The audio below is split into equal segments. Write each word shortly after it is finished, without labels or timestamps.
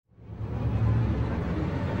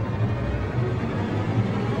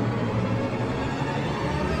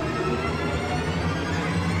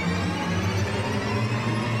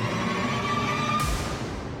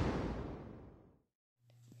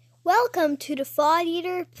Welcome to the Fod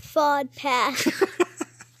Eater Fodcast.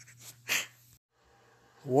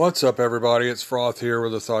 What's up, everybody? It's Froth here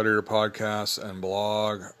with the Thought Eater Podcast and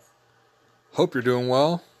blog. Hope you're doing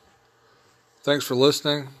well. Thanks for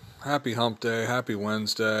listening. Happy Hump Day. Happy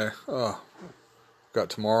Wednesday. Got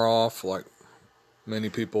tomorrow off, like many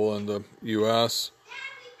people in the U.S.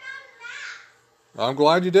 I'm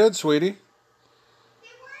glad you did, sweetie.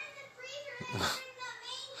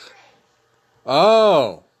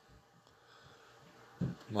 Oh,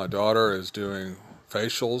 my daughter is doing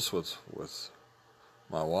facials with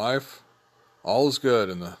my wife. All is good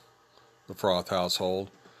in the Froth household.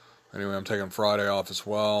 Anyway, I'm taking Friday off as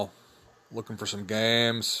well. Looking for some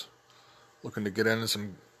games. Looking to get into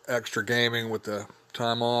some extra gaming with the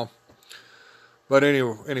time off. But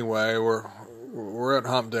anyway, we're at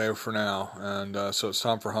Hump Day for now, and so it's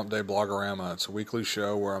time for Hump Day Blogorama. It's a weekly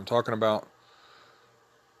show where I'm talking about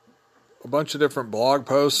a bunch of different blog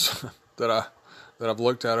posts that I've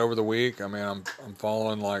looked at over the week. I mean, I'm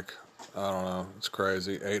following, like, I don't know, it's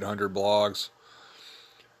crazy, 800 blogs.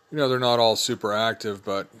 You know, they're not all super active,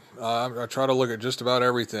 but I try to look at just about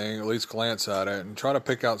everything, at least glance at it, and try to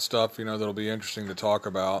pick out stuff, you know, that'll be interesting to talk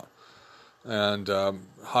about, and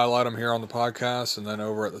highlight them here on the podcast. And then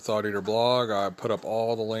over at the Thought Eater blog, I put up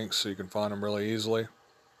all the links so you can find them really easily.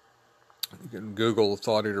 You can Google the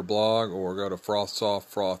Thought Eater blog or go to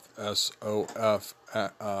Frothsoft, Froth, S-O-F.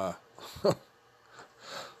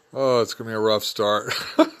 Oh, it's going to be a rough start.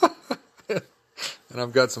 And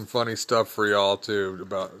I've got some funny stuff for y'all, too,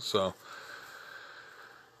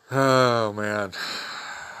 oh, man.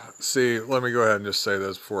 See, let me go ahead and just say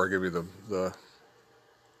this before I give you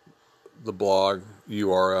the blog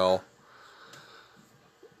URL.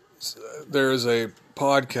 There is a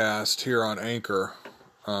podcast here on Anchor.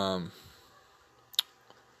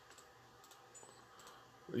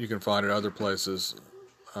 You can find it other places.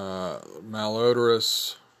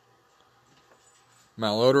 Malodorous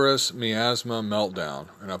Miasma Meltdown,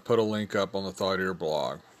 and I put a link up on the Thought Eater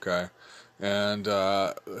blog, okay? And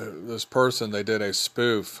this person, they did a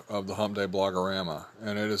spoof of the Hump Day Blogorama,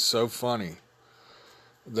 and it is so funny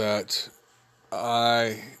that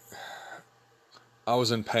I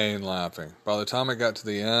was in pain laughing. By the time I got to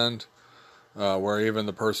the end, where even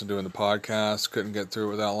the person doing the podcast couldn't get through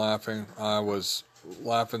without laughing, I was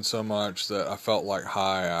laughing so much that I felt like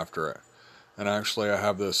high after it. And actually, I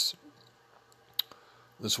have this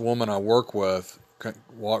woman I work with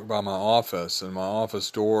walk by my office, and my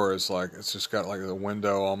office door is like, it's just got like a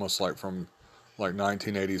window almost like from like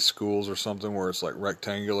 1980s schools or something, where it's like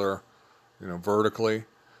rectangular, you know, vertically,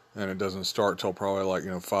 and it doesn't start till probably like,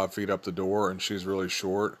 you know, 5 feet up the door, and she's really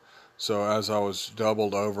short. So as I was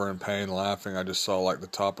doubled over in pain laughing, I just saw like the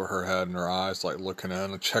top of her head and her eyes like looking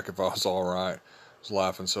in to check if I was all right. I was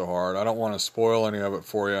laughing so hard. I don't want to spoil any of it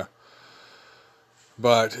for you,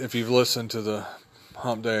 but if you've listened to the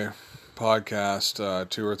Hump Day podcast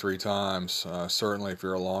 2 or 3 times, certainly if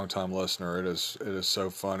you're a long-time listener, it is so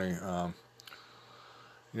funny. You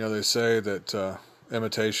know, they say that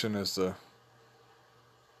imitation is the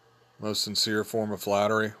most sincere form of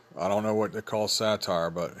flattery. I don't know what they call satire,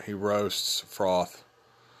 but he roasts Froth.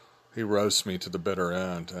 He roasts me to the bitter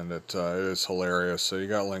end, and it is hilarious. So you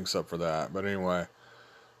got links up for that. But anyway,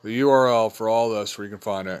 the URL for all this, where you can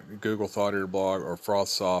find it, Google Thought Eater blog or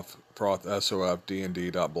Frothsoft,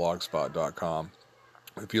 FrothSOFDND.blogspot.com.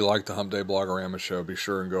 If you like the Hump Day Blogorama show, be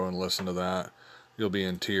sure and go and listen to that. You'll be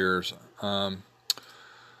in tears.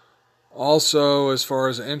 Also, as far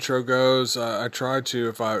as the intro goes, I try to,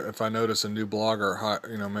 if I notice a new blogger,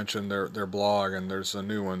 you know, mention their blog, and there's a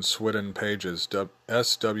new one, Swidden Pages, SWIDDEN,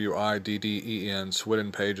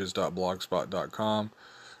 swiddenpages.blogspot.com,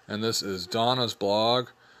 and this is Donna's blog,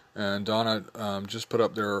 and Donna just put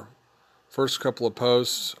up their first couple of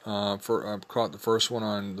posts. I caught the first one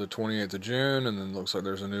on the 28th of June, and then looks like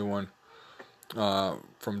there's a new one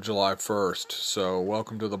from July 1st. So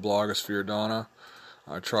welcome to the blogosphere, Donna.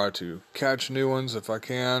 I try to catch new ones if I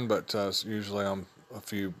can, but usually I'm a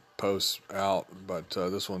few posts out, but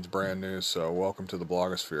this one's brand new, so welcome to the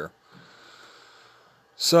blogosphere.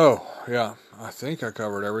 So, yeah, I think I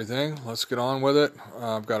covered everything. Let's get on with it.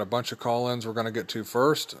 I've got a bunch of call-ins we're going to get to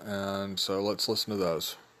first, and so let's listen to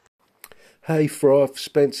those. Hey Froth,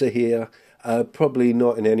 Spencer here. Probably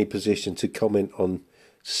not in any position to comment on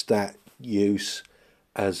stat use,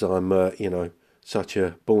 as I'm, such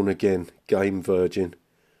a born-again game virgin.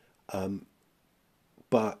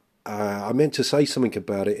 But I meant to say something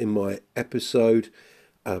about it in my episode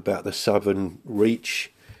about the Southern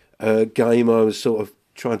Reach game I was sort of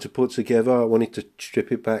trying to put together. I wanted to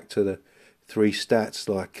strip it back to the 3 stats,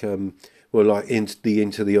 like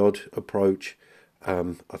into the odd approach,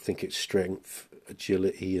 I think it's strength,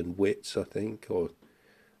 agility, and wits, I think, or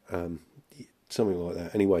something like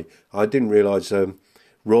that. Anyway, I didn't realise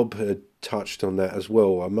Rob had touched on that as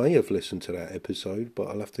well. I may have listened to that episode, but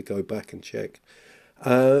I'll have to go back and check.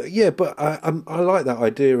 But I like that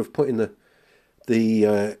idea of putting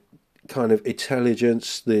the kind of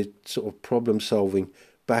intelligence, the sort of problem solving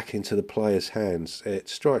back into the player's hands. It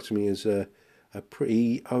strikes me as a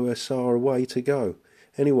pretty OSR way to go.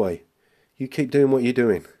 Anyway, you keep doing what you're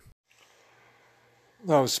doing.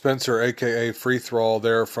 That was Spencer, a.k.a. Free Thrall,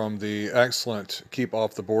 there from the excellent Keep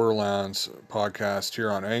Off the Borderlands podcast here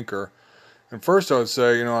on Anchor. And first I would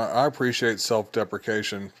say, I appreciate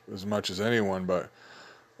self-deprecation as much as anyone, but,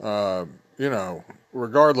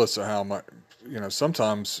 regardless of how much,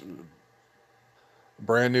 sometimes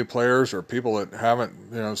brand new players or people that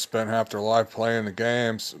haven't, spent half their life playing the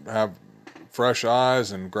games have fresh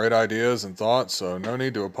eyes and great ideas and thoughts, so no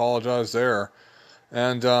need to apologize there.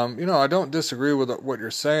 And, I don't disagree with what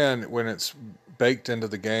you're saying when it's baked into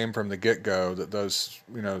the game from the get-go that those,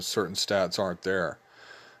 certain stats aren't there.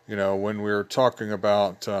 When we're talking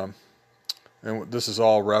about, and this is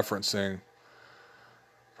all referencing,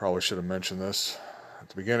 probably should have mentioned this at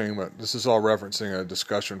the beginning, but this is all referencing a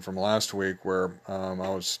discussion from last week where I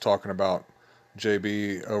was talking about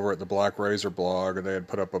JB over at the Black Razor blog, and they had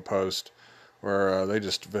put up a post where they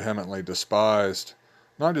just vehemently despised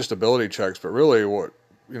not just ability checks, but really what,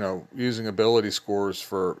 using ability scores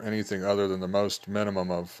for anything other than the most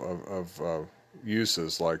minimum of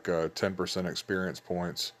uses, like 10% experience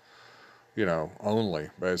points, only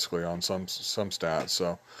basically on some stats.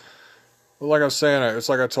 So, like I was saying, it's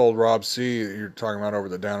like I told Rob C. You're talking about over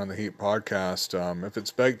the Down in the Heat podcast. If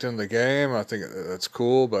it's baked in the game, I think that's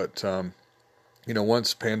cool. But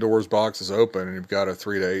once Pandora's box is open and you've got a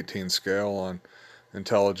 3 to 18 scale on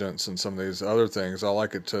intelligence and some of these other things, I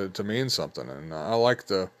like it to mean something. And I like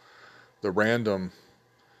the random.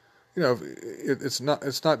 It's not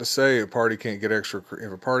to say a party can't get extra.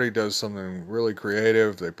 If a party does something really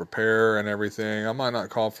creative, they prepare and everything, I might not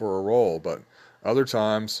call for a roll, but other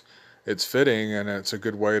times it's fitting and it's a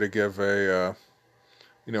good way to give a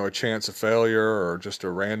chance of failure or just a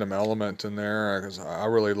random element in there, because I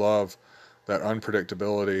really love that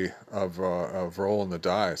unpredictability of rolling the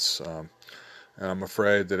dice. And I'm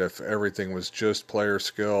afraid that if everything was just player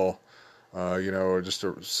skill, or just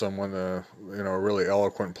someone, a really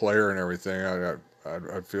eloquent player and everything,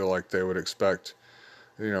 I'd feel like they would expect,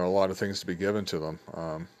 a lot of things to be given to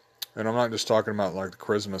them. And I'm not just talking about like the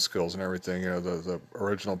charisma skills and everything. The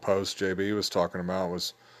original post JB was talking about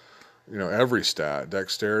was, every stat,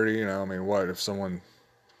 dexterity. What if someone,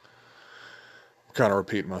 kind of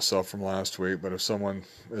repeating myself from last week, but if someone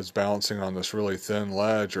is balancing on this really thin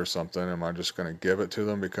ledge or something, am I just going to give it to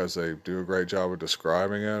them because they do a great job of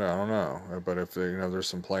describing it? I don't know. But if there's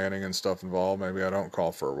some planning and stuff involved, maybe I don't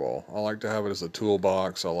call for a roll. I like to have it as a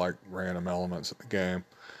toolbox. I like random elements in the game.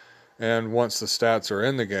 And once the stats are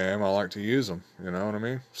in the game, I like to use them. You know what I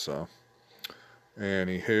mean? So,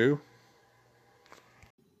 anywho.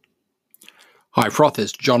 Hi, Froth,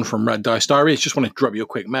 it's John from Red Dice Diaries. Just wanted to drop you a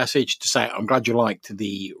quick message to say I'm glad you liked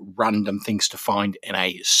the random things to find in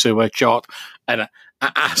a sewer chart. And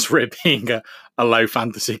as for it being a low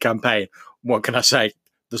fantasy campaign, what can I say?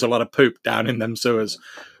 There's a lot of poop down in them sewers.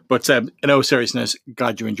 But in all seriousness,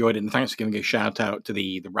 glad you enjoyed it. And thanks for giving a shout out to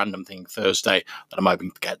the Random Thing Thursday that I'm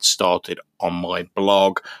hoping to get started on my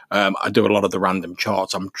blog. I do a lot of the random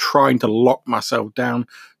charts. I'm trying to lock myself down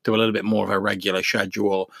to a little bit more of a regular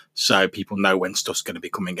schedule so people know when stuff's going to be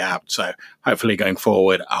coming out. So hopefully going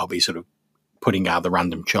forward, I'll be sort of putting out the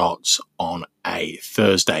random charts on a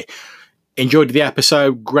Thursday. Enjoyed the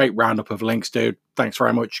episode. Great roundup of links, dude. Thanks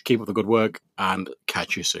very much. Keep up the good work and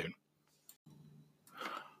catch you soon.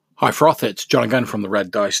 Hi, Froth. It's John again from the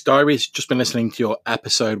Red Dice Diaries. Just been listening to your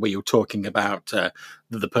episode where you were talking about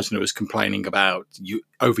the person who was complaining about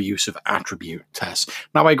overuse of attribute tests.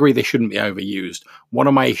 Now, I agree they shouldn't be overused. One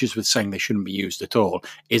of my issues with saying they shouldn't be used at all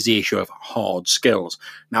is the issue of hard skills.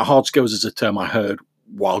 Now, hard skills is a term I heard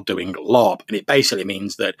while doing LARP, and it basically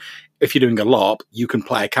means that if you're doing a LARP, you can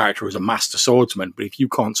play a character who's a master swordsman, but if you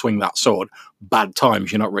can't swing that sword, bad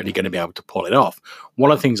times, you're not really going to be able to pull it off.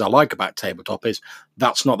 One of the things I like about tabletop is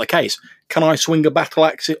that's not the case. Can I swing a battle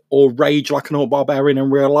axe or rage like an orc barbarian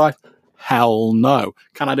in real life? Hell no.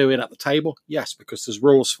 Can I do it at the table? Yes, because there's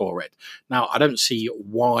rules for it. Now, I don't see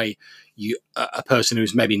why a person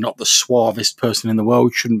who's maybe not the suavest person in the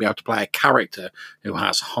world shouldn't be able to play a character who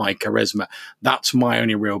has high charisma. That's my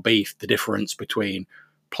only real beef, the difference between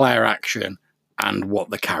player action and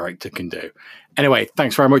what the character can do. Anyway,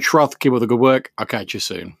 thanks very much, Roth. Keep up the good work. I'll catch you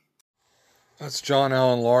soon. That's John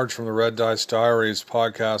Allen Large from the Red Dice Diaries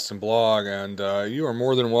podcast and blog, and you are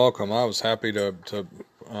more than welcome. I was happy to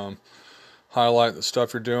highlight the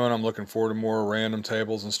stuff you're doing. I'm looking forward to more random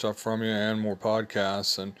tables and stuff from you and more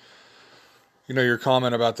podcasts. And, your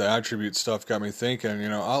comment about the attribute stuff got me thinking,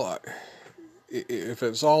 if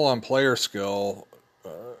it's all on player skill,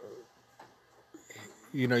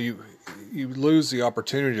 you lose the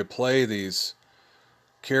opportunity to play these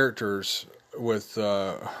characters with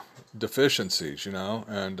deficiencies,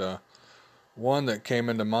 and one that came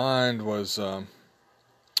into mind was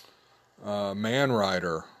Man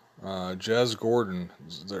Rider, Jez Gordon,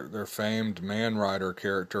 their famed Man Rider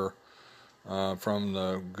character from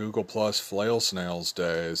the Google Plus Flail Snails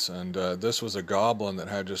days, and this was a goblin that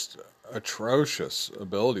had just atrocious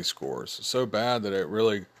ability scores, so bad that it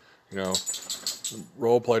really,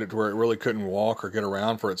 role played it to where it really couldn't walk or get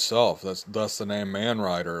around for itself. That's thus the name Man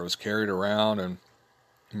Rider. It was carried around and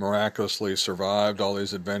miraculously survived all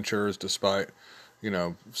these adventures despite,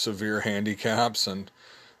 severe handicaps. And,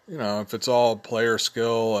 if it's all player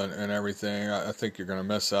skill and everything, I think you're going to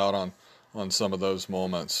miss out on some of those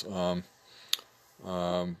moments. No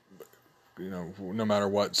matter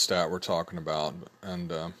what stat we're talking about.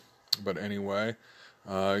 And, but anyway,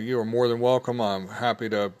 you are more than welcome. I'm happy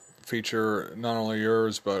to feature not only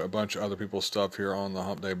yours, but a bunch of other people's stuff here on the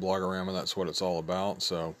Hump Day Blogorama. That's what it's all about.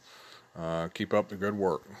 So, keep up the good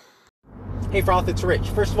work. Hey Froth, it's Rich.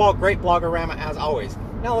 First of all, great blogorama as always.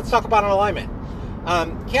 Now let's talk about an alignment.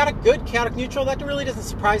 Chaotic good, chaotic neutral, that really doesn't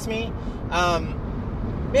surprise me.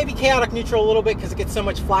 Maybe chaotic neutral a little bit because it gets so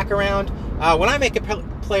much flack around. When I make a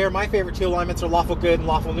player, my favorite two alignments are lawful good and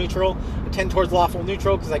lawful neutral. I tend towards lawful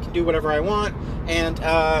neutral because I can do whatever I want and,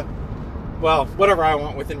 whatever I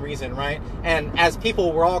want within reason, right? And as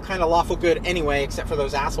people, we're all kind of lawful good anyway, except for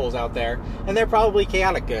those assholes out there, and they're probably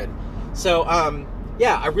chaotic good. So,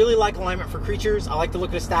 I really like alignment for creatures. I like to look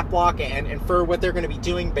at a stat block and infer what they're going to be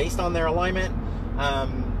doing based on their alignment.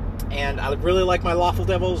 And I really like my lawful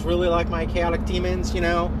devils, really like my chaotic demons,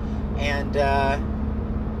 and,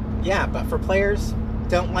 but for players,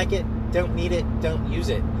 don't like it, don't need it, don't use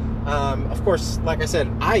it. Of course, like I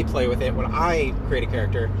said, I play with it when I create a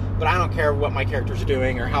character, but I don't care what my characters are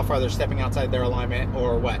doing or how far they're stepping outside their alignment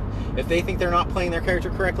or what. If they think they're not playing their character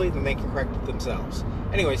correctly, then they can correct it themselves.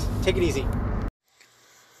 Anyways, take it easy.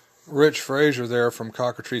 Rich Frazier there from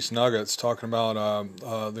Cockatrice Nuggets talking about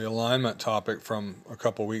the alignment topic from a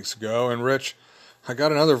couple weeks ago. And Rich, I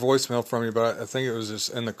got another voicemail from you, but I think it was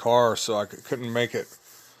just in the car, so I couldn't make it.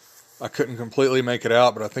 I couldn't completely make it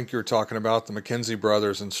out, but I think you were talking about the McKenzie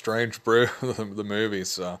brothers and Strange Brew, the movie.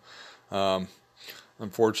 So,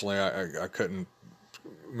 unfortunately, I couldn't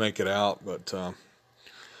make it out, but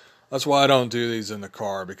that's why I don't do these in the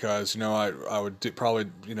car, because I would probably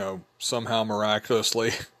somehow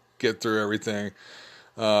miraculously get through everything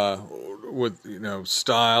with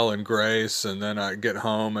style and grace, and then I get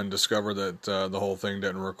home and discover that the whole thing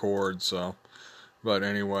didn't record. So, but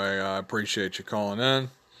anyway, I appreciate you calling in.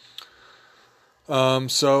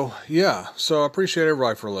 So I appreciate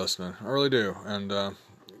everybody for listening. I really do. And,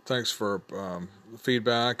 thanks for,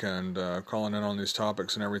 feedback and, calling in on these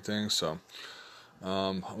topics and everything. So,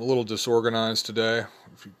 I'm a little disorganized today,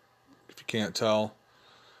 if you can't tell.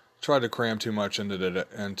 Tried to cram too much into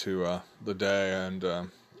the day, and,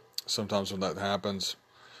 sometimes when that happens,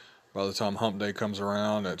 by the time hump day comes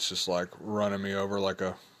around, it's just like running me over like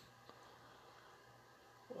a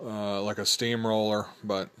steamroller.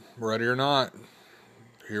 But ready or not,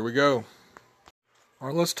 here we go. All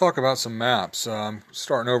right, let's talk about some maps.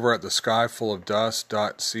 Starting over at the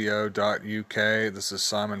skyfullofdust.co.uk. This is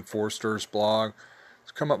Simon Forster's blog.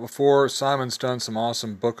 It's come up before. Simon's done some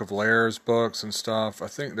awesome Book of Lairs books and stuff. I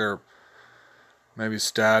think they're maybe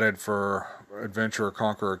statted for Adventurer,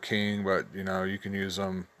 Conqueror, King, but you can use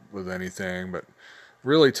them with anything. But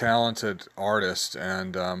really talented artist,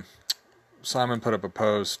 and Simon put up a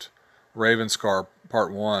post, Ravenscar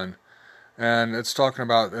Part 1, and it's talking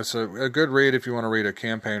about, it's a good read if you want to read a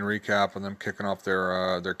campaign recap of them kicking off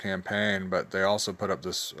their campaign, but they also put up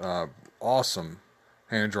this awesome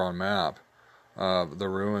hand-drawn map, the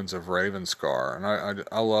ruins of Ravenscar, and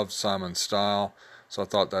I love Simon's style, so I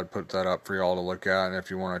thought I'd put that up for y'all to look at, and if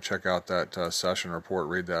you want to check out that session report,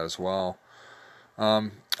 read that as well. I've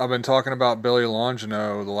been talking about Billy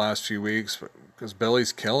Longino the last few weeks because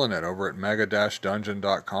Billy's killing it over at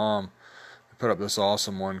mega-dungeon.com. They put up this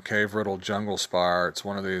awesome one, Cave Riddle Jungle Spire. It's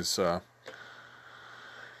one of these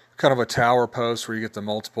kind of a tower post where you get the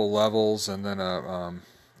multiple levels and then a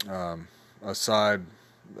side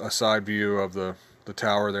view of the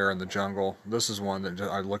tower there in the jungle. This is one that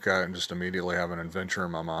I look at and just immediately have an adventure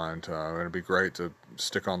in my mind. It'd be great to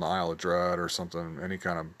stick on the Isle of Dread or something, any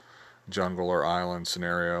kind of jungle or island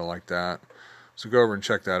scenario like that. So go over and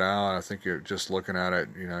check that out. I think you're just looking at it,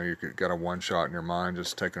 you could get a one-shot in your mind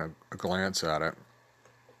just taking a glance at it.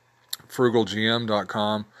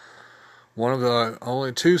 FrugalGM.com. One of the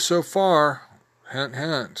only two so far, hint,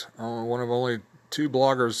 hint, one of only two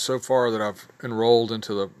bloggers so far that I've enrolled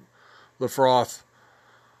into the Froth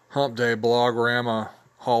Hump Day Blogorama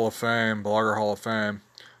Hall of Fame, Blogger Hall of Fame,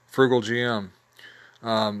 Frugal GM.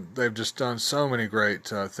 They've just done so many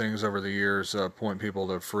great things over the years, point people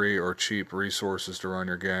to free or cheap resources to run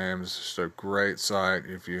your games. It's just a great site.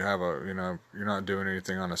 If you have you're not doing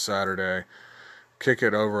anything on a Saturday, kick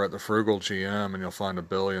it over at the Frugal GM and you'll find a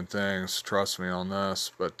billion things. Trust me on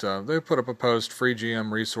this. But they put up a post, free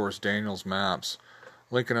GM resource Daniel's Maps,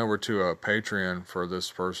 linking over to a Patreon for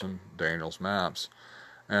this person, Daniel's Maps.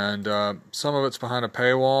 And some of it's behind a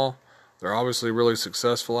paywall. They're obviously really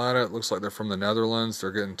successful at it. Looks like they're from the Netherlands.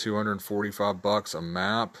 They're getting $245 a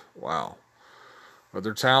map. Wow. But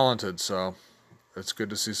they're talented, so it's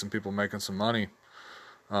good to see some people making some money.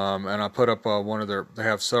 And I put up they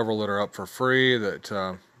have several that are up for free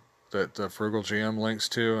that the Frugal GM links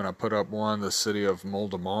to, and I put up one, the city of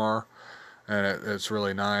Moldamar, and it's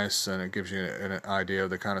really nice, and it gives you an idea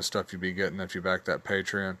of the kind of stuff you'd be getting if you back that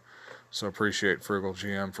Patreon. So appreciate Frugal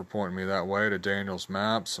GM for pointing me that way to Daniel's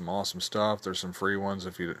Maps. Some awesome stuff. There's some free ones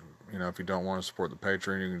if you don't want to support the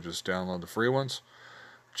Patreon, you can just download the free ones.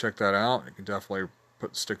 Check that out. You can definitely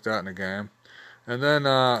stick that in a game. And then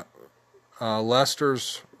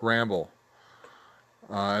Leicester's Ramble.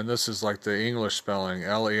 And this is like the English spelling,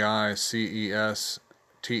 Leicesters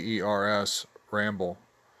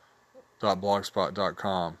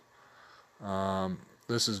ramble.blogspot.com.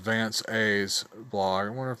 This is Vance A's blog. I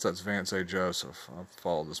wonder if that's Vance A. Joseph. I've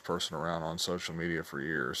followed this person around on social media for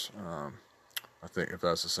years. I think if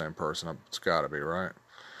that's the same person, it's got to be, right?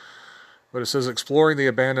 But it says, Exploring the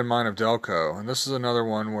Abandoned Mine of Delco. And this is another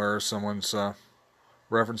one where someone's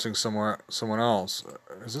referencing someone else.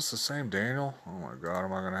 Is this the same Daniel? Oh my God,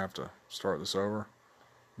 am I going to have to start this over?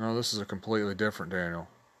 No, this is a completely different Daniel.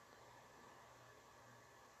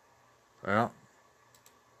 Yeah.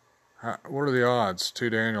 What are the odds? 2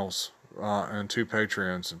 Daniels and 2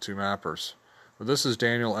 Patreons and 2 mappers. But this is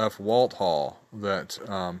Daniel F. Walthall that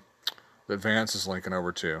Vance is linking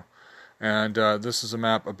over to. And this is a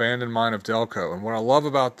map, Abandoned Mine of Delco. And what I love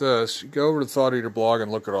about this, you go over to the Thought Eater blog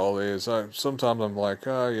and look at all these. Sometimes I'm like,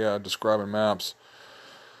 oh yeah, describing maps.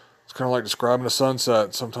 It's kind of like describing a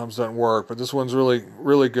sunset. Sometimes doesn't work. But this one's really,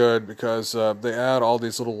 really good because they add all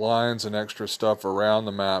these little lines and extra stuff around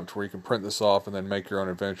the map to where you can print this off and then make your own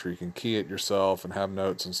adventure. You can key it yourself and have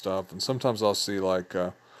notes and stuff. And sometimes I'll see like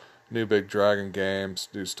New Big Dragon Games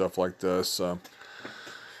do stuff like this.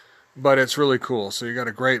 But it's really cool. So you got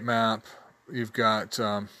a great map. You've got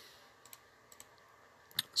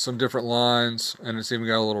some different lines, and it's even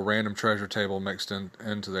got a little random treasure table mixed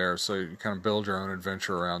into there. So you kind of build your own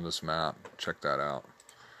adventure around this map. Check that out.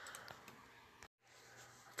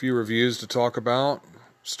 A few reviews to talk about,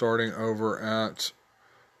 starting over at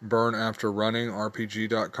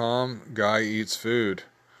BurnAfterRunningRPG.com. Guy Eats Food.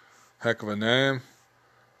 Heck of a name.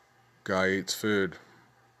 Guy Eats Food.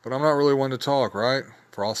 But I'm not really one to talk, right?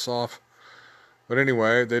 Froth's off. But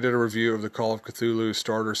anyway, they did a review of the Call of Cthulhu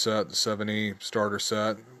starter set, the 7e starter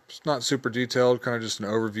set. It's not super detailed, kind of just an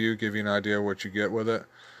overview, give you an idea of what you get with it.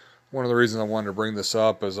 One of the reasons I wanted to bring this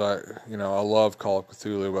up is I love Call of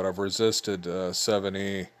Cthulhu, but I've resisted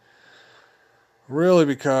 7e. Really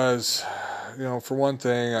because, for one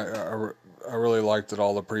thing, I really liked that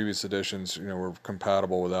all the previous editions, were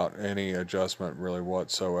compatible without any adjustment really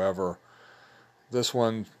whatsoever. This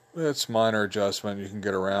one, it's minor adjustment, you can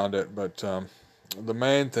get around it, but the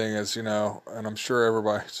main thing is, and I'm sure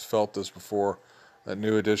everybody's felt this before, that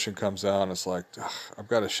new edition comes out and it's like, I've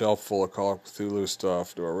got a shelf full of Call of Cthulhu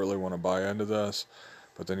stuff, do I really want to buy into this?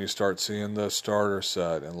 But then you start seeing the starter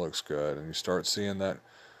set and it looks good, and you start seeing that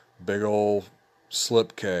big old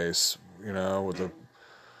slipcase, with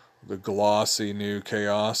the glossy new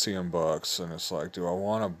Chaosium books, and it's like, do I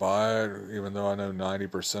want to buy it even though I know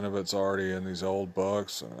 90% of it's already in these old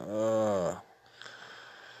books?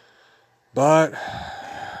 But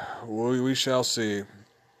we shall see.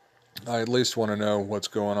 I at least want to know what's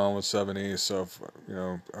going on with 7e, so if,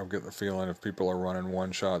 I get the feeling if people are running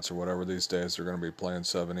one-shots or whatever these days, they're going to be playing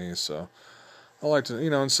 7e, so I like to,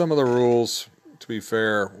 and some of the rules, to be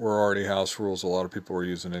fair, were already house rules a lot of people were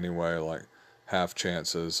using anyway, like half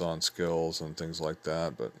chances on skills and things like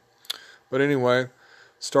that, but anyway,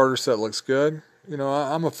 starter set looks good.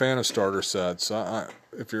 I'm a fan of starter sets.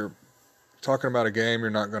 If you're talking about a game you're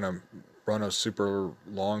not going to run a super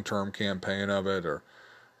long-term campaign of it, or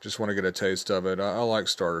just want to get a taste of it, I like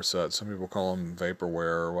starter sets. Some people call them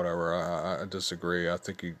vaporware or whatever. I disagree. I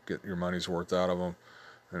think you get your money's worth out of them,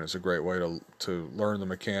 and it's a great way to learn the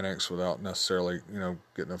mechanics without necessarily,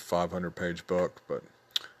 getting a 500-page book. But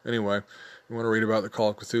anyway, you want to read about the Call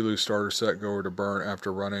of Cthulhu starter set, go over to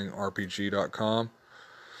burnafterrunningRPG.com.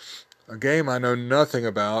 A game I know nothing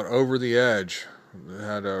about, Over the Edge. It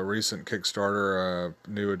had a recent Kickstarter,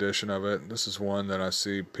 new edition of it. This is one that I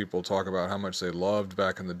see people talk about how much they loved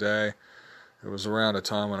back in the day. It was around a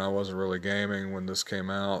time when I wasn't really gaming when this came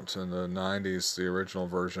out in the 90s, the original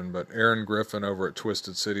version. But Aaron Griffin over at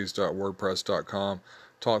twistedcities.wordpress.com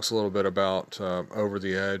talks a little bit about Over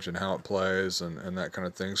the Edge and how it plays and that kind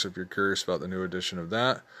of thing. So if you're curious about the new edition of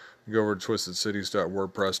that, you go over to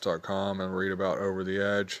twistedcities.wordpress.com and read about Over the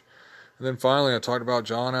Edge. And then finally, I talked about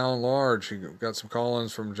John Allen Large. He got some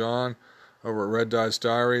call-ins from John over at Red Dice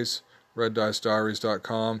Diaries,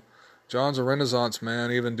 reddicediaries.com. John's a Renaissance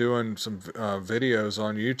man, even doing some videos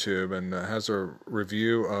on YouTube, and has a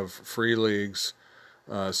review of Free League's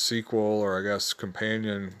sequel, or I guess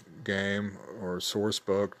companion game or source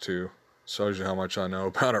book to, shows you how much I know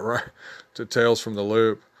about it, right? To Tales from the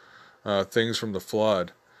Loop, Things from the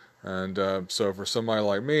Flood. And so for somebody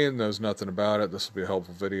like me that knows nothing about it, this will be a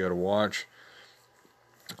helpful video to watch.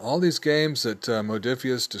 All these games that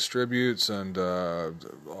Modiphius distributes and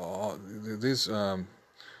these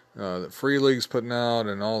that Free League's putting out,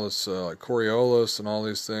 and all this like Coriolis and all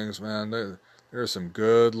these things, man, there's some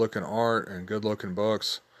good looking art and good looking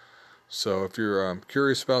books. So if you're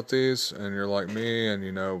curious about these and you're like me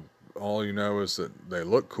and all you know is that they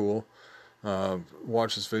look cool,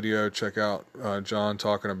 watch this video, check out John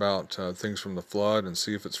talking about Things from the Flood, and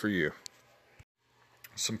see if it's for you.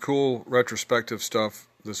 Some cool retrospective stuff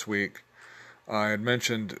this week. I had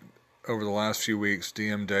mentioned over the last few weeks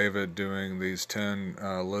DM David doing these 10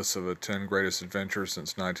 lists of the 10 greatest adventures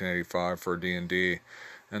since 1985 for D&D,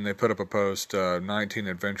 and they put up a post, 19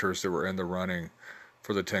 adventures that were in the running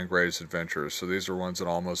for the 10 greatest adventures. So these are ones that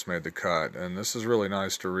almost made the cut, and this is really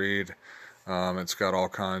nice to read. It's got all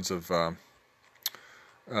kinds of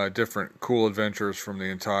different cool adventures from the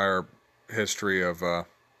entire history of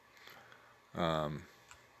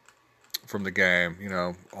from the game,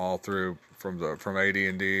 all through from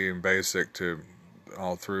AD&D and basic to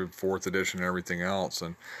all through 4th edition and everything else.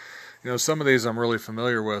 And some of these I'm really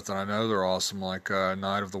familiar with, and I know they're awesome, like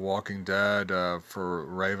Night of the Walking Dead for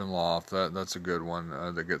Ravenloft. That's a good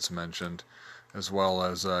one that gets mentioned, as well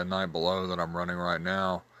as Night Below that I'm running right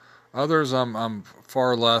now. Others I'm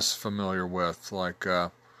far less familiar with, like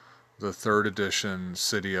the 3rd edition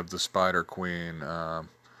City of the Spider Queen. Know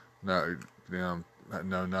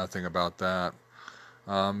nothing about that.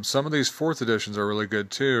 Some of these 4th editions are really good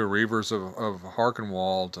too. Reavers of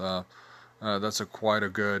Harkenwald. That's quite a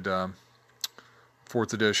good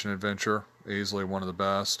 4th edition adventure. Easily one of the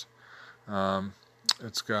best.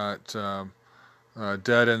 It's got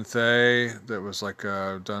Dead and Thay that was like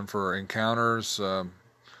done for Encounters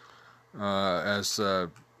as the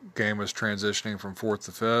game was transitioning from 4th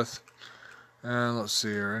to 5th. And let's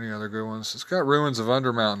see, are any other good ones? It's got Ruins of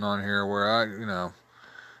Undermountain on here, where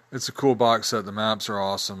it's a cool box set. The maps are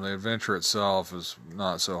awesome. The adventure itself is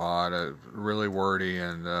not so hot. Really wordy,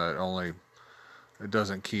 and it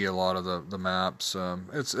doesn't key a lot of the maps.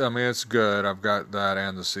 It's good. I've got that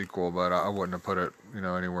and the sequel, but I wouldn't have put it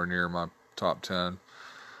anywhere near my top 10.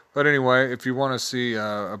 But anyway, if you want to see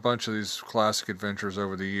a bunch of these classic adventures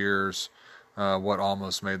over the years, what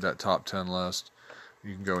almost made that top 10 list,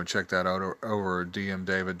 you can go and check that out over at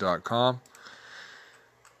dmdavid.com.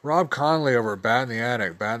 Rob Conley over at Bat in the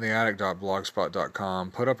Attic, batintheattic.blogspot.com,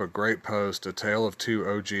 put up a great post, A Tale of Two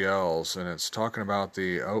OGLs, and it's talking about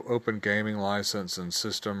the Open Gaming License and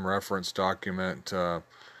System Reference Document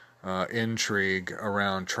intrigue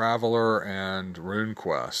around Traveler and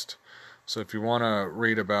RuneQuest. So if you want to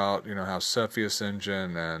read about, how Cepheus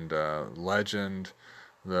Engine and Legend,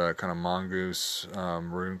 the kind of Mongoose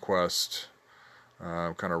RuneQuest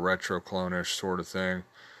kind of retro clone-ish sort of thing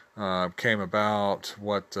came about,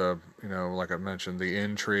 what like I mentioned, the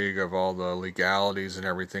intrigue of all the legalities and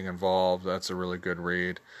everything involved, that's a really good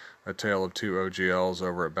read. A Tale of Two OGLs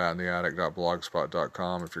over at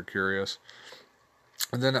batintheattic.blogspot.com if you're curious.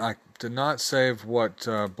 And then I did not save what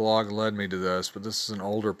blog led me to this, but this is an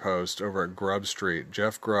older post over at Grub Street.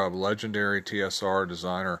 Jeff Grubb, legendary TSR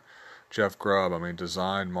designer. Jeff Grubb,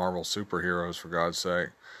 designed Marvel superheroes, for God's sake.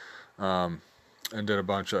 And did a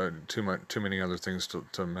bunch of too many other things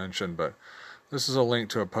to mention, but this is a link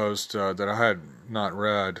to a post that I had not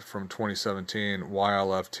read from 2017, Why I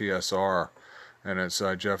Left TSR, and it's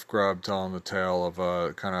Jeff Grubb telling the tale of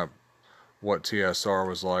kind of what TSR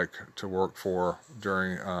was like to work for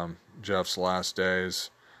during Jeff's last days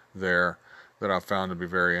there that I found to be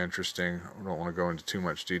very interesting. I don't want to go into too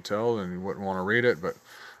much detail, and you wouldn't want to read it, but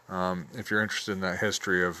if you're interested in that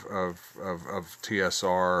history of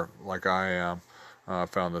TSR like I am, I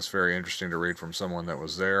found this very interesting to read from someone that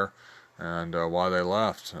was there and why they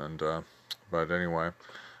left. And but anyway,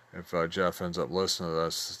 if Jeff ends up listening to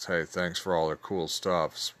this, hey, thanks for all the cool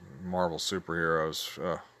stuff. Marvel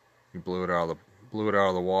superheroes, you blew it out of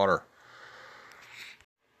the water.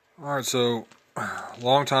 All right, so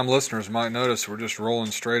long-time listeners might notice we're just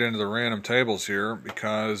rolling straight into the random tables here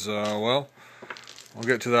because, well, we'll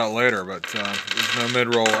get to that later. But there's no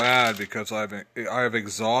mid-roll ad because I've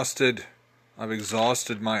exhausted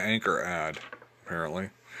my Anchor ad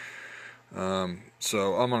apparently.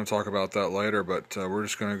 So I'm going to talk about that later. But we're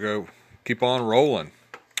just going to go keep on rolling,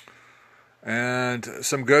 and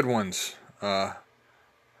some good ones.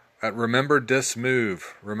 At Remember Dismove,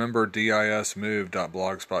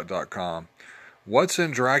 rememberdismove.blogspot.com. What's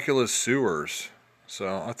in Dracula's sewers?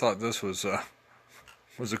 So I thought this was a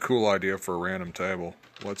cool idea for a random table.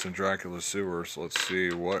 What's in Dracula's sewers? Let's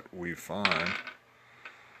see what we find.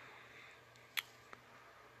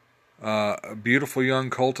 A beautiful young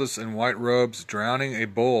cultist in white robes drowning a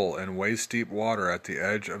bull in waist-deep water at the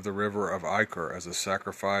edge of the river of Ichor as a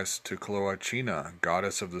sacrifice to Cloacina,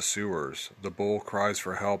 goddess of the sewers. The bull cries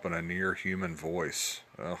for help in a near-human voice.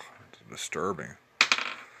 Ugh, disturbing.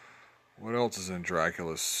 What else is in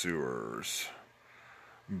Dracula's sewers?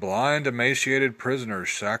 Blind, emaciated prisoners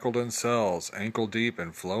shackled in cells, ankle-deep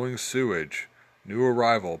in flowing sewage. New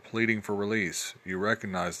arrival, pleading for release. You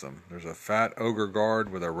recognize them. There's a fat ogre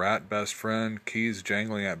guard with a rat best friend, keys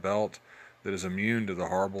jangling at belt, that is immune to the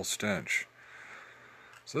horrible stench.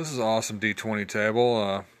 So this is an awesome D20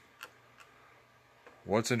 table.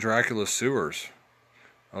 What's in Dracula's sewers?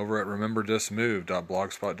 Over at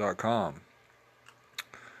rememberdismove.blogspot.com.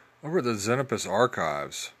 Over at the Xenopus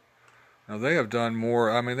Archives. Now they have done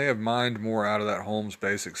more, they have mined more out of that Holmes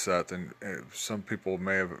Basic set than some people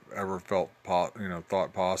may have ever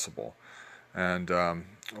thought possible. And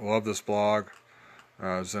love this blog.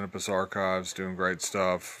 Xenopus Archives doing great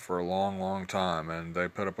stuff for a long, long time. And they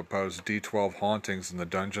put up a post, D12 Hauntings in the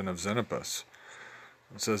Dungeon of Xenopus.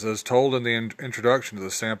 It says, as told in the introduction to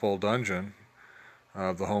the sample dungeon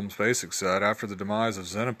of the Holmes Basic set, after the demise of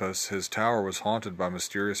Xenopus, his tower was haunted by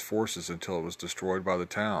mysterious forces until it was destroyed by the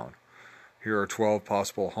town. Here are 12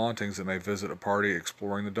 possible hauntings that may visit a party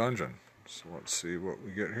exploring the dungeon. So let's see what we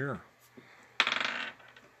get here.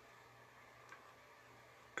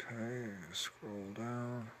 Okay, scroll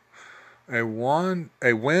down. A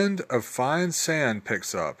wind of fine sand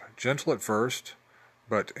picks up, gentle at first,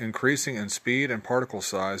 but increasing in speed and particle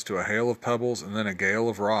size to a hail of pebbles and then a gale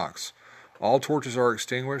of rocks. All torches are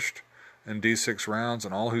extinguished in D6 rounds,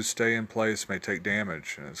 and all who stay in place may take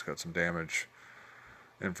damage. And it's got some damage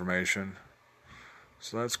information.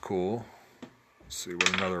 So that's cool. Let's see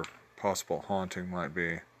what another possible haunting might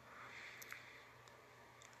be.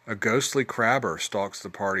 A ghostly crabber stalks the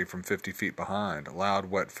party from 50 feet behind. Loud,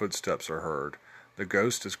 wet footsteps are heard. The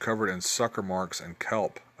ghost is covered in sucker marks and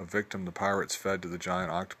kelp, a victim the pirates fed to the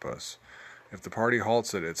giant octopus. If the party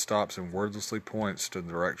halts it, it stops and wordlessly points to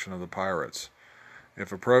the direction of the pirates.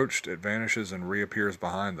 If approached, it vanishes and reappears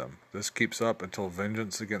behind them. This keeps up until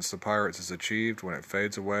vengeance against the pirates is achieved, when it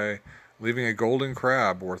fades away, leaving a golden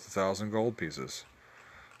crab worth 1,000 gold pieces.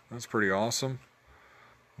 That's pretty awesome.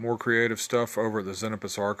 More creative stuff over at the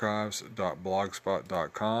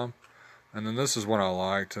xenopusarchives.blogspot.com. And then this is one I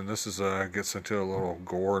liked, and this is gets into a little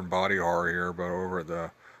gore and body horror here, but over at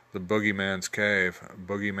the Boogeyman's Cave,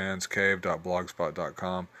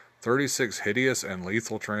 boogeymanscave.blogspot.com. 36 hideous and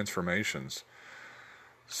lethal transformations.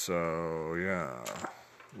 So, yeah,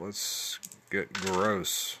 let's get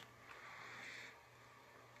gross.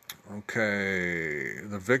 Okay,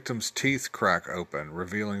 the victim's teeth crack open,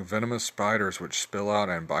 revealing venomous spiders which spill out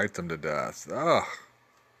and bite them to death. Ugh.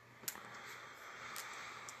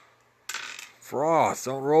 Froth,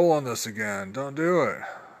 don't roll on this again. Don't do it.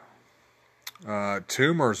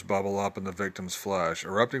 Tumors bubble up in the victim's flesh,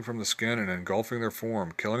 erupting from the skin and engulfing their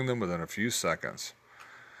form, killing them within a few seconds.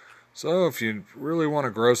 So if you really want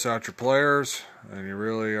to gross out your players, and you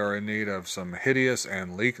really are in need of some hideous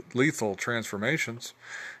and lethal transformations,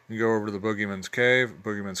 you can go over to the Boogeyman's Cave,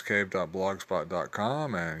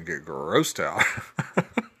 boogeymanscave.blogspot.com, and get grossed out.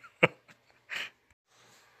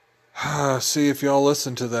 See if y'all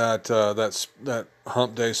listened to that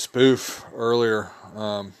Hump Day spoof earlier.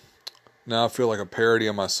 Now I feel like a parody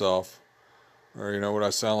of myself. Or, would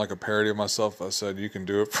I sound like a parody of myself if I said, you can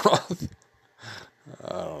do it, Froth? I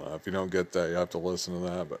don't know. If you don't get that, you have to listen to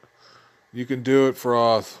that. But You can do it,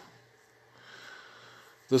 Froth.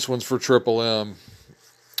 This one's for Triple M.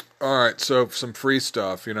 Alright, so some free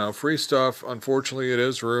stuff. Free stuff, unfortunately, it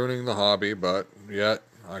is ruining the hobby, but yet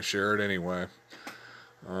I share it anyway.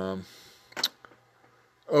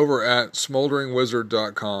 Over at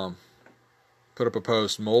smolderingwizard.com, put up a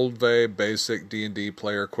post, Moldvay Basic D&D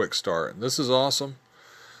Player Quick Start. And this is awesome.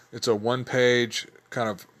 It's a one-page kind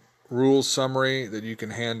of rules summary that you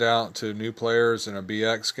can hand out to new players in a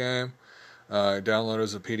BX game. Download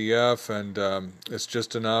as a PDF, and it's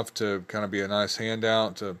just enough to kind of be a nice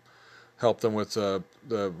handout to help them with the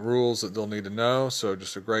rules that they'll need to know. So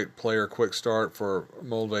just a great player quick start for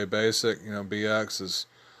Moldvay Basic. BX is,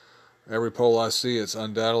 every poll I see, it's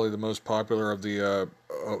undoubtedly the most popular of the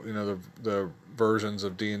the versions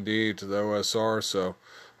of D&D to the OSR. So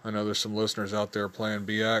I know there's some listeners out there playing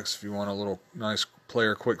BX. If you want a little nice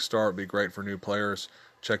player quick start, it'd be great for new players.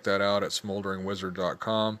 Check that out at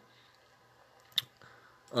smolderingwizard.com.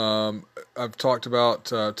 I've talked about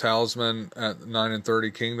Talisman at 9 and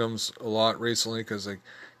 30 Kingdoms a lot recently because they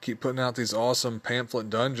keep putting out these awesome pamphlet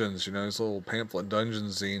dungeons, these little pamphlet dungeon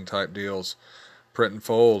zine type deals, print and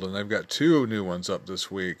fold, and they've got 2 new ones up this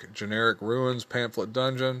week. Generic Ruins pamphlet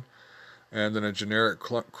dungeon, and then a generic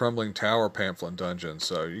Crumbling Tower pamphlet dungeon.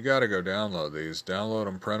 So you got to go download these. Download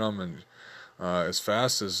them, print them, and as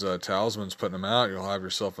fast as Talisman's putting them out, you'll have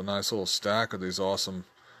yourself a nice little stack of these awesome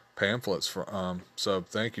pamphlets. So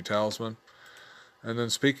thank you, Talisman. And then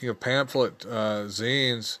speaking of pamphlet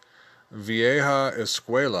zines, Vieja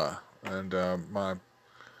Escuela, and my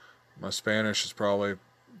Spanish is probably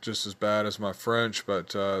just as bad as my French, but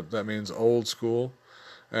that means old school.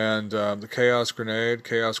 And the Chaos Grenade,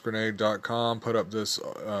 chaosgrenade.com, put up this,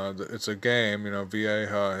 it's a game,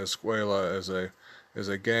 Vieja Escuela is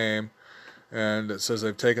a game, and it says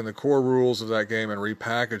they've taken the core rules of that game and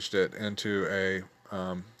repackaged it into a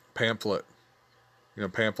pamphlet,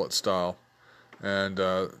 pamphlet style. And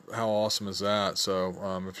how awesome is that?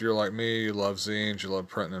 So if you're like me, you love zines, you love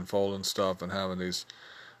printing and folding stuff, and having these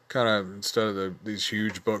kind of, instead of these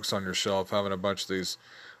huge books on your shelf, having a bunch of these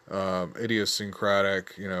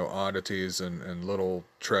idiosyncratic, oddities and little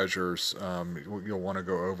treasures, you'll want to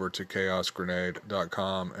go over to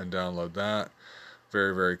chaosgrenade.com and download that.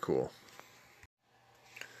 Very, very cool.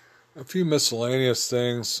 A few miscellaneous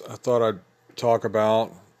things I thought I'd talk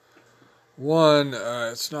about. One,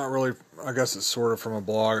 it's not really, I guess it's sort of from a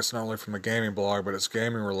blog, it's not really from a gaming blog, but it's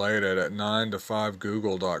gaming related, at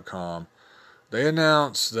 9to5google.com. They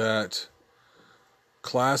announced that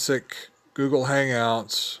classic Google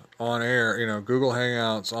Hangouts on air, Google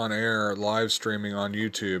Hangouts on air live streaming on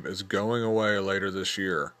YouTube is going away later this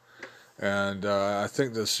year. And I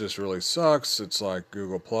think this just really sucks. It's like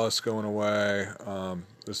Google Plus going away.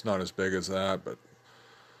 It's not as big as that, but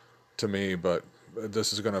to me, but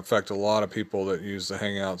this is going to affect a lot of people that use the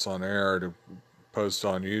Hangouts on air to post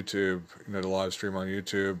on YouTube, to live stream on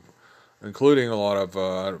YouTube, including a lot of,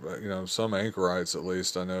 some anchorites at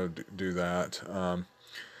least I know do that.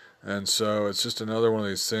 And so it's just another one of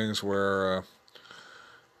these things where,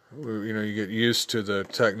 you get used to the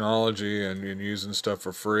technology and using stuff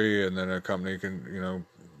for free, and then a company can,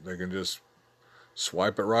 they can just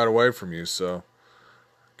swipe it right away from you. So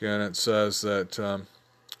again, it says that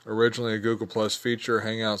originally a Google Plus feature,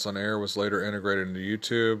 Hangouts on Air was later integrated into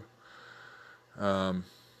YouTube.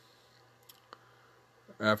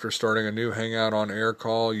 After starting a new Hangout on Air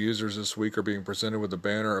call, users this week are being presented with a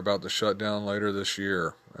banner about the shutdown later this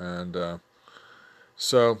year. And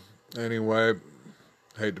so, anyway,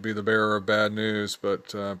 hate to be the bearer of bad news,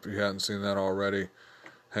 but if you hadn't seen that already,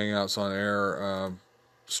 Hangouts on Air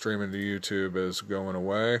streaming to YouTube is going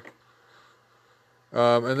away.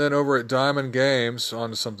 And then over at Diamond Games,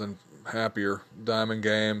 on to something happier. Diamond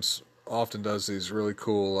Games often does these really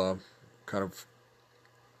cool kind of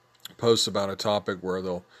posts about a topic where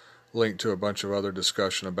they'll link to a bunch of other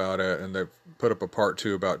discussion about it, and they've put up a part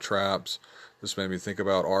 2 about traps. This made me think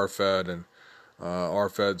about RFED, and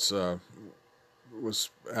RFED's was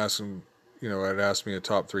asking, had asked me a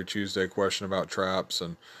top 3 Tuesday question about traps,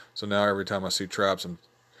 and so now every time I see traps, I'm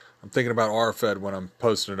thinking about RFED when I'm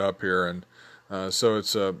posting it up here, and so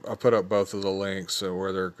it's I put up both of the links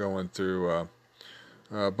where they're going through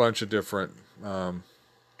a bunch of different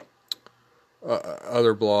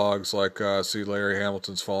other blogs, like see Larry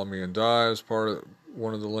Hamilton's Follow Me and Die as part of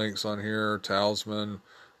one of the links on here. Talisman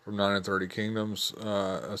from 9 and 30 Kingdoms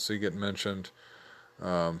I see getting mentioned.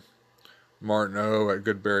 Martin O at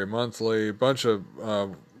Goodberry Monthly, a bunch of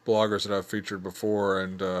bloggers that I've featured before,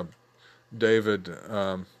 and David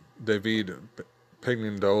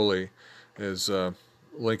Pignandoli is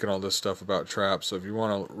linking all this stuff about traps. So if you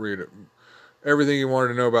want to read everything you wanted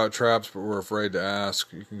to know about traps but were afraid to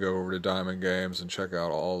ask, you can go over to Diamond Games and check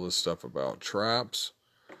out all this stuff about traps.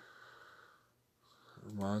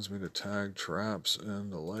 Reminds me to tag traps in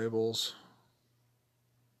the labels.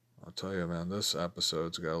 I'll tell you, man, this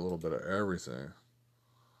episode's got a little bit of everything.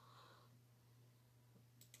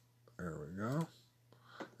 There we go.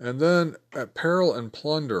 And then at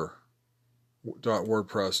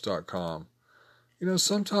pearlandplunder.wordpress.com,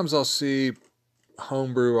 sometimes I'll see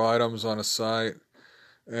homebrew items on a site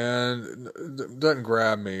and it doesn't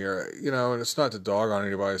grab me, or, and it's not to dog on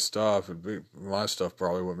anybody's stuff. My stuff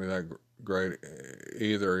probably wouldn't be that great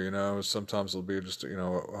either, Sometimes it'll be just,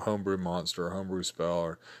 a homebrew monster, a homebrew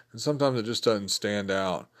spell, and sometimes it just doesn't stand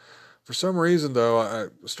out. For some reason, though, I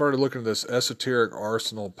started looking at this Esoteric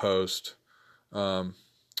Arsenal post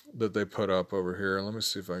that they put up over here. Let me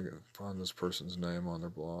see if I can find this person's name on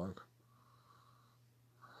their blog.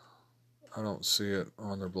 I don't see it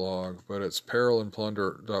on their blog, but it's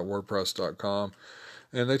pearlandplunder.wordpress.com.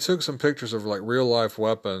 And they took some pictures of real life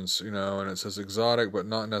weapons, and it says exotic but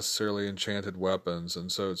not necessarily enchanted weapons.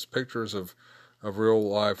 And so it's pictures of real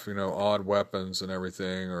life, odd weapons and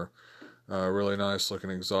everything, or really nice looking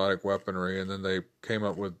exotic weaponry. And then they came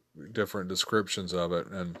up with different descriptions of it.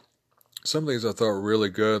 And some of these I thought were really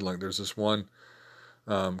good. Like there's this one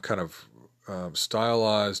kind of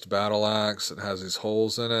stylized battle axe that has these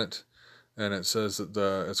holes in it. And it says that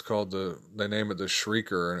they name it the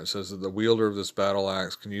Shrieker, and it says that the wielder of this battle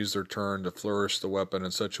axe can use their turn to flourish the weapon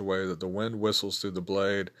in such a way that the wind whistles through the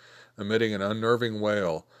blade, emitting an unnerving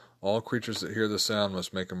wail. All creatures that hear the sound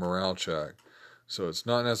must make a morale check. So it's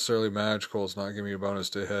not necessarily magical, it's not giving you a bonus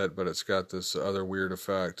to hit, but it's got this other weird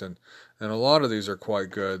effect, and a lot of these are quite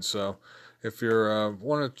good. So if you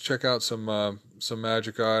want to check out some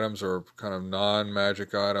magic items or kind of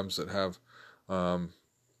non-magic items that have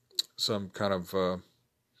some kind of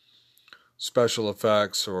special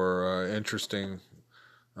effects or interesting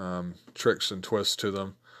tricks and twists to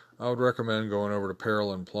them, I would recommend going over to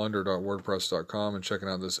pearlandplunder.wordpress.com and checking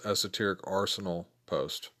out this Esoteric Arsenal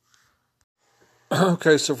post.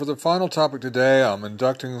 Okay, so for the final topic today, I'm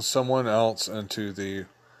inducting someone else into the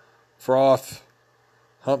Froth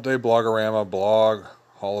Hump Day Blogorama Blog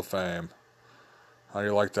Hall of Fame. How do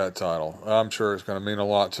you like that title? I'm sure it's going to mean a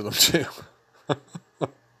lot to them too.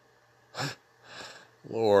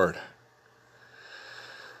 Lord.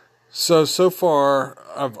 So far,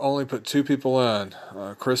 I've only put 2 people in.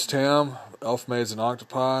 Chris Tam, Elf Maids and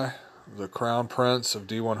Octopi, the Crown Prince of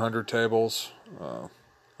D100 tables,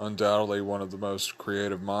 undoubtedly one of the most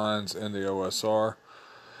creative minds in the OSR,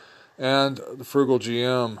 and the Frugal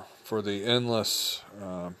GM for the endless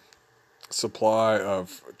supply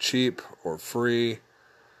of cheap or free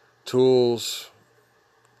tools,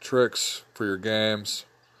 tricks for your games.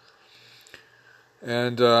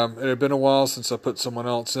 And it had been a while since I put someone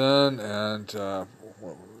else in, and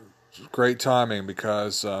great timing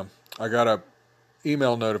because I got a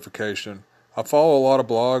email notification. I follow a lot of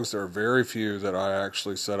blogs. There are very few that I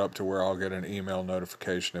actually set up to where I'll get an email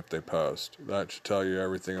notification if they post. That should tell you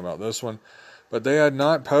everything about this one. But they had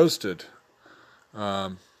not posted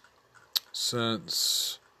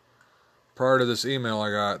since prior to this email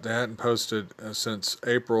I got. They hadn't posted since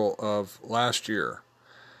April of last year.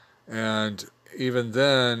 And even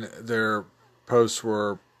then, their posts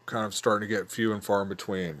were kind of starting to get few and far in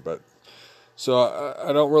between. But so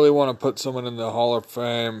I don't really want to put someone in the Hall of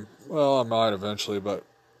Fame. Well, I might eventually, but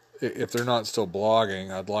if they're not still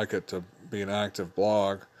blogging, I'd like it to be an active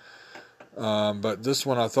blog. But this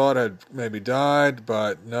one I thought had maybe died,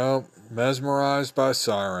 but no, Mesmerized by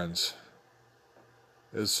Sirens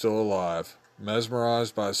is still alive.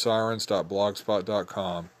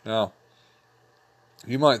 Mesmerizedbysirens.blogspot.com. Now,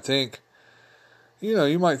 you might think you know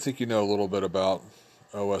a little bit about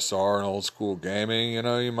OSR and old school gaming.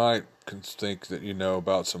 You might think that you know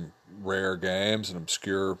about some rare games and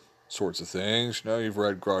obscure sorts of things. You've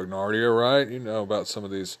read Grognardia, right? You know about some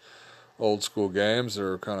of these old school games that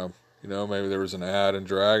are kind of, maybe there was an ad in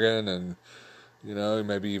Dragon and,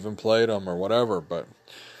 maybe even played them or whatever. But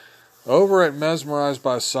over at Mesmerized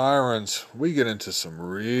by Sirens, we get into some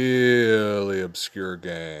really obscure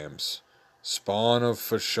games. Spawn of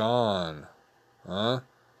Fashan.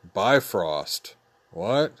 Bifrost.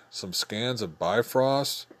 What? Some scans of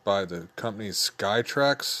Bifrost by the company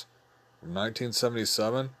Skytrex from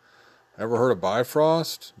 1977? Ever heard of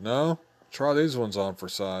Bifrost? No? Try these ones on for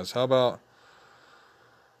size. How about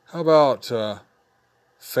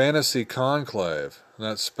Fantasy Conclave? And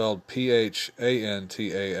that's spelled Phantasy.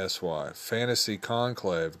 Fantasy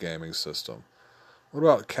Conclave gaming system. What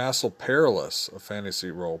about Castle Perilous, a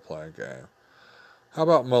fantasy role-playing game? How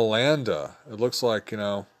about Melanda? It looks like,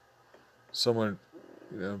 someone,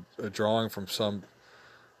 a drawing from some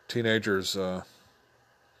teenager's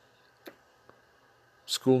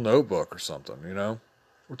school notebook or something, We're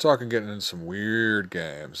talking getting into some weird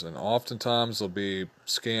games, and oftentimes there'll be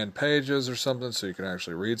scanned pages or something so you can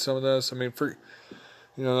actually read some of this. I mean,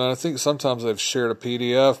 and I think sometimes they've shared a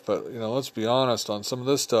PDF, but, let's be honest, on some of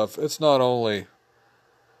this stuff, it's not only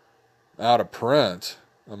out of print.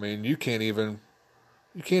 I mean, you can't even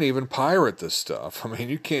pirate this stuff. I mean,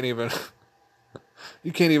 you can't even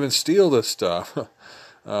steal this stuff.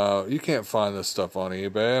 You can't find this stuff on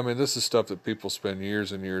eBay. I mean, this is stuff that people spend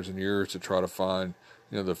years and years and years to try to find,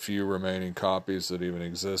 the few remaining copies that even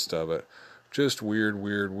exist of it. Just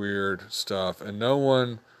weird stuff. And no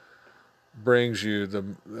one brings you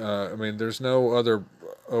there's no other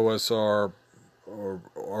OSR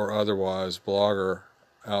or otherwise blogger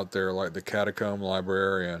out there like the Catacomb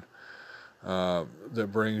Librarian that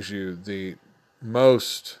brings you the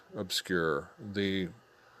most obscure, the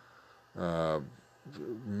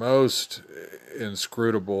most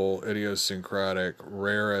inscrutable, idiosyncratic,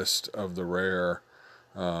 rarest of the rare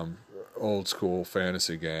old school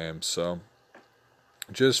fantasy games. So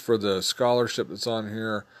just for the scholarship that's on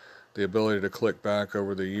here, the ability to click back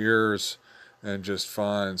over the years and just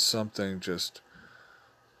find something just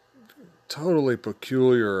totally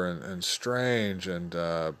peculiar and strange and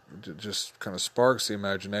just kind of sparks the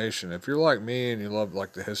imagination. If you're like me and you love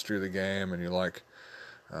like the history of the game and you like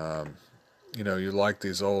you like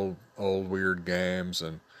these old weird games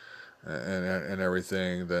and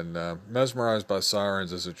everything, then Mesmerized by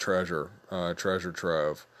Sirens is a treasure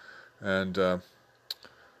trove. And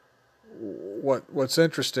what's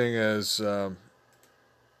interesting is I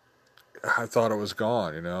thought it was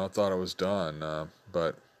gone, I thought it was done,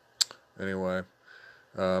 but anyway,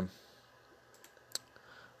 I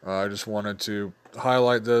just wanted to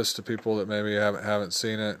highlight this to people that maybe haven't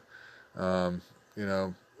seen it.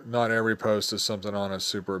 Not every post is something on a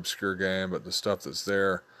super obscure game, but the stuff that's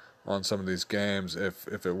there on some of these games, if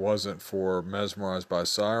it wasn't for Mesmerized by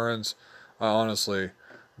Sirens, I honestly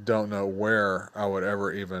don't know where I would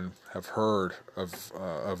ever even have heard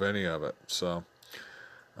of any of it. So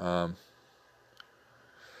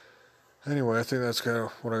anyway, I think that's kind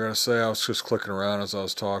of what I got to say. I was just clicking around as I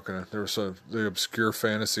was talking. There was the Obscure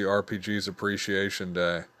Fantasy RPGs Appreciation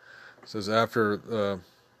Day. It says after the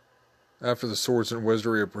Swords and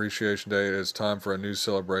Wizardry Appreciation Day, it's time for a new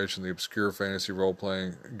celebration, the Obscure Fantasy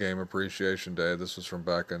Role-Playing Game Appreciation Day. This was from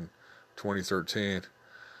back in 2013.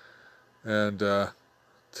 And they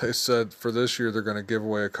said for this year they're going to give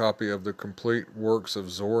away a copy of the complete works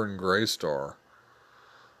of Zoran Graystar.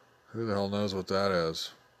 Who the hell knows what that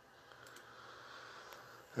is?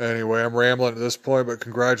 Anyway, I'm rambling at this point, but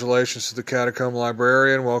congratulations to the Catacomb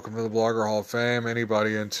Librarian. Welcome to the Blogger Hall of Fame.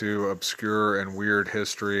 Anybody into obscure and weird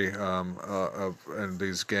history and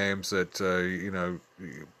these games that,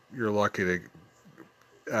 you're lucky to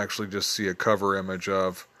actually just see a cover image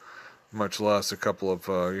of, much less a couple of,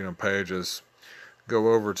 pages,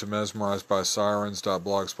 go over to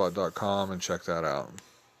mesmerizedbysirens.blogspot.com and check that out.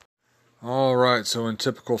 All right, so in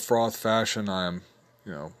typical Froth fashion, I am,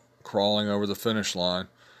 crawling over the finish line.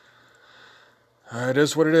 It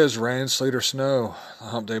is what it is, rain, sleet, or snow. The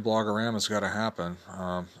Hump Day Blogorama's got to happen.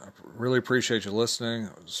 I really appreciate you listening.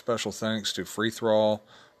 Special thanks to Free Thrall,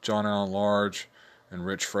 John Allen Large, and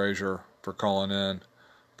Rich Frazier for calling in.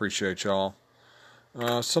 Appreciate y'all.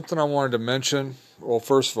 Something I wanted to mention. Well,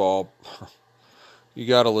 first of all, you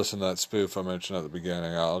got to listen to that spoof I mentioned at the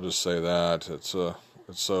beginning. I'll just say that. It's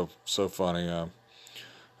so funny.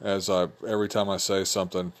 Every time I say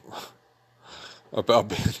something about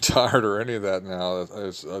being tired or any of that now,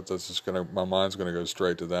 that's just my mind's gonna go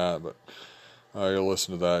straight to that. But you'll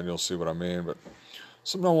listen to that and you'll see what I mean. But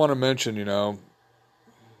something I want to mention, I've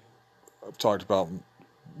talked about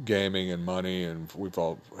gaming and money, and we've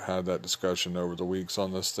all had that discussion over the weeks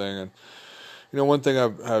on this thing. And one thing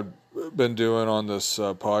I've been doing on this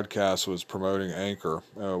podcast was promoting Anchor,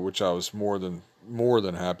 which I was more than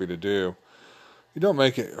happy to do. You don't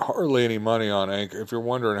make hardly any money on Anchor. If you're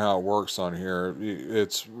wondering how it works on here,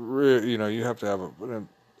 it's you have to have an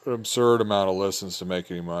absurd amount of listens to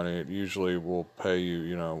make any money. It usually will pay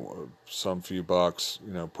you, some few bucks,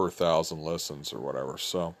 per 1,000 listens or whatever.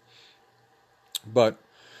 So, but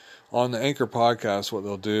on the Anchor podcast, what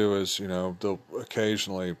they'll do is, they'll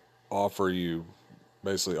occasionally offer you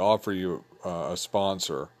a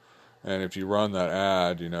sponsor, and if you run that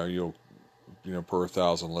ad, you'll per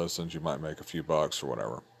 1,000 listens, you might make a few bucks or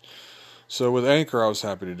whatever. So with Anchor, I was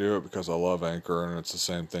happy to do it because I love Anchor, and it's the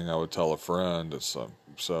same thing I would tell a friend. So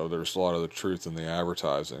there's a lot of the truth in the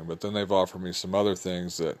advertising. But then they've offered me some other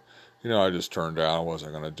things that, I just turned down. I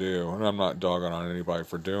wasn't going to do, and I'm not dogging on anybody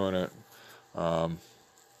for doing it.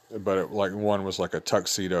 But one was like a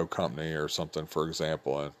tuxedo company or something, for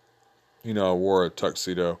example, and I wore a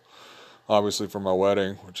tuxedo, obviously for my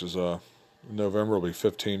wedding, which is in November will be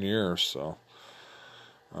 15 years. So,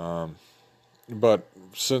 but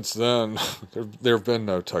since then, there have been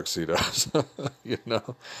no tuxedos,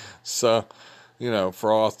 So,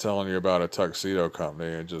 Froth telling you about a tuxedo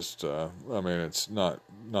company, it just, it's not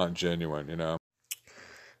genuine,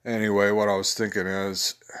 Anyway, what I was thinking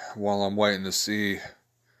is, while I'm waiting to see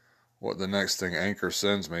what the next thing Anchor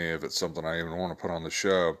sends me, if it's something I even want to put on the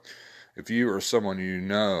show, if you or someone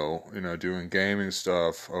doing gaming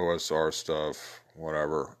stuff, OSR stuff,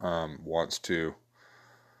 whatever, wants to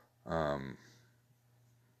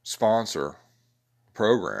sponsor a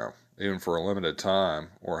program, even for a limited time,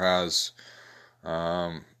 or has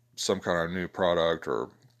some kind of new product or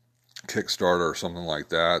Kickstarter or something like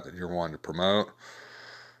that you're wanting to promote,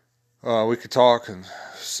 we could talk and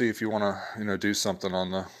see if you want to, do something on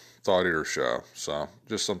the Thought Eater show. So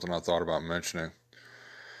just something I thought about mentioning.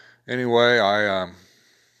 Anyway,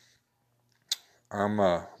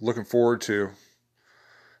 I'm looking forward to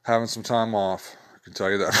having some time off. I can tell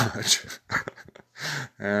you that much.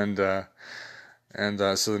 and so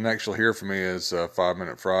the next you'll hear from me is 5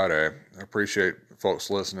 Minute Friday. I appreciate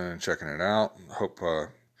folks listening and checking it out. I hope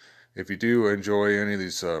if you do enjoy any of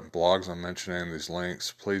these blogs I'm mentioning, these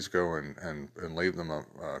links, please go and leave them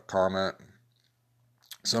a comment.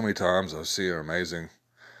 So many times I see an amazing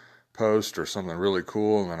post or something really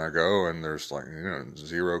cool, and then I go and there's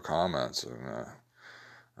 0 comments,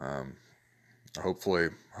 and hopefully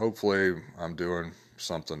I'm doing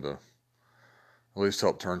something to at least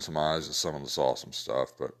help turn some eyes to some of this awesome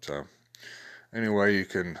stuff. But anyway, you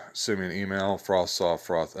can send me an email,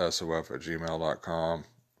 frothsoft@gmail.com.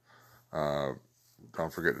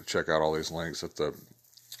 Don't forget to check out all these links at the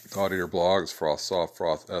Thought Eater blogs, frothsoft,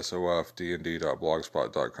 frothsoft,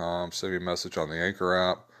 dnd.blogspot.com. Send me a message on the Anchor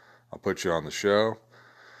app. I'll put you on the show.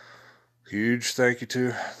 Huge thank you to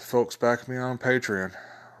the folks backing me on Patreon.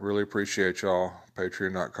 Really appreciate y'all.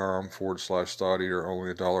 Patreon.com/Thought Eater.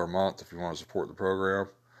 Only $1 a month if you want to support the program.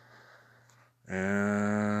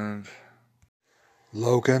 And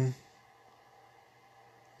Logan,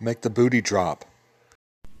 make the booty drop.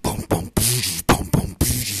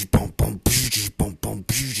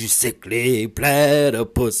 Sickly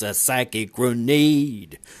platypus, a psychic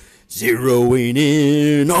grenade, zeroing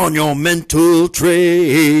in on your mental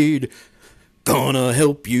trade. Gonna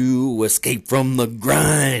help you escape from the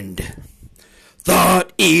grind.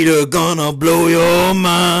 Thought Eater gonna blow your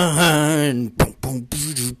mind.